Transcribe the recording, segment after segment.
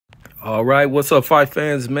All right, what's up, fight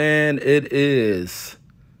fans, man? It is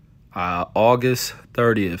August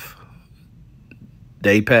 30th.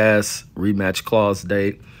 Day pass, rematch clause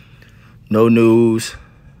date. No news.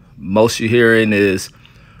 Most you're hearing is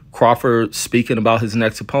Crawford speaking about his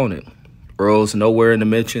next opponent. Errol's nowhere in the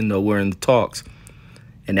mention, nowhere in the talks.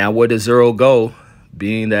 And now where does Errol go,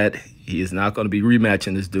 being that he is not going to be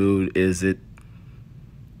rematching this dude? Is it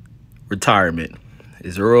retirement?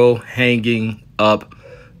 Is Errol hanging up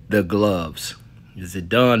the gloves? Is it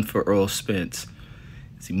done for Errol Spence?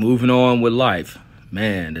 Is he moving on with life?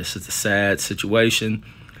 Man, this is a sad situation,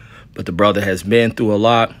 but the brother has been through a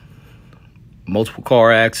lot. Multiple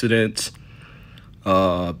car accidents,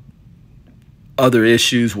 other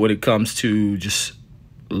issues when it comes to just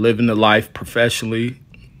living the life professionally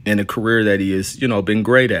in a career that he has, been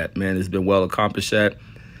great at. Man, has been well accomplished at.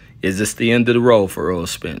 Is this the end of the road for Errol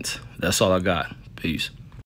Spence? That's all I got. Peace.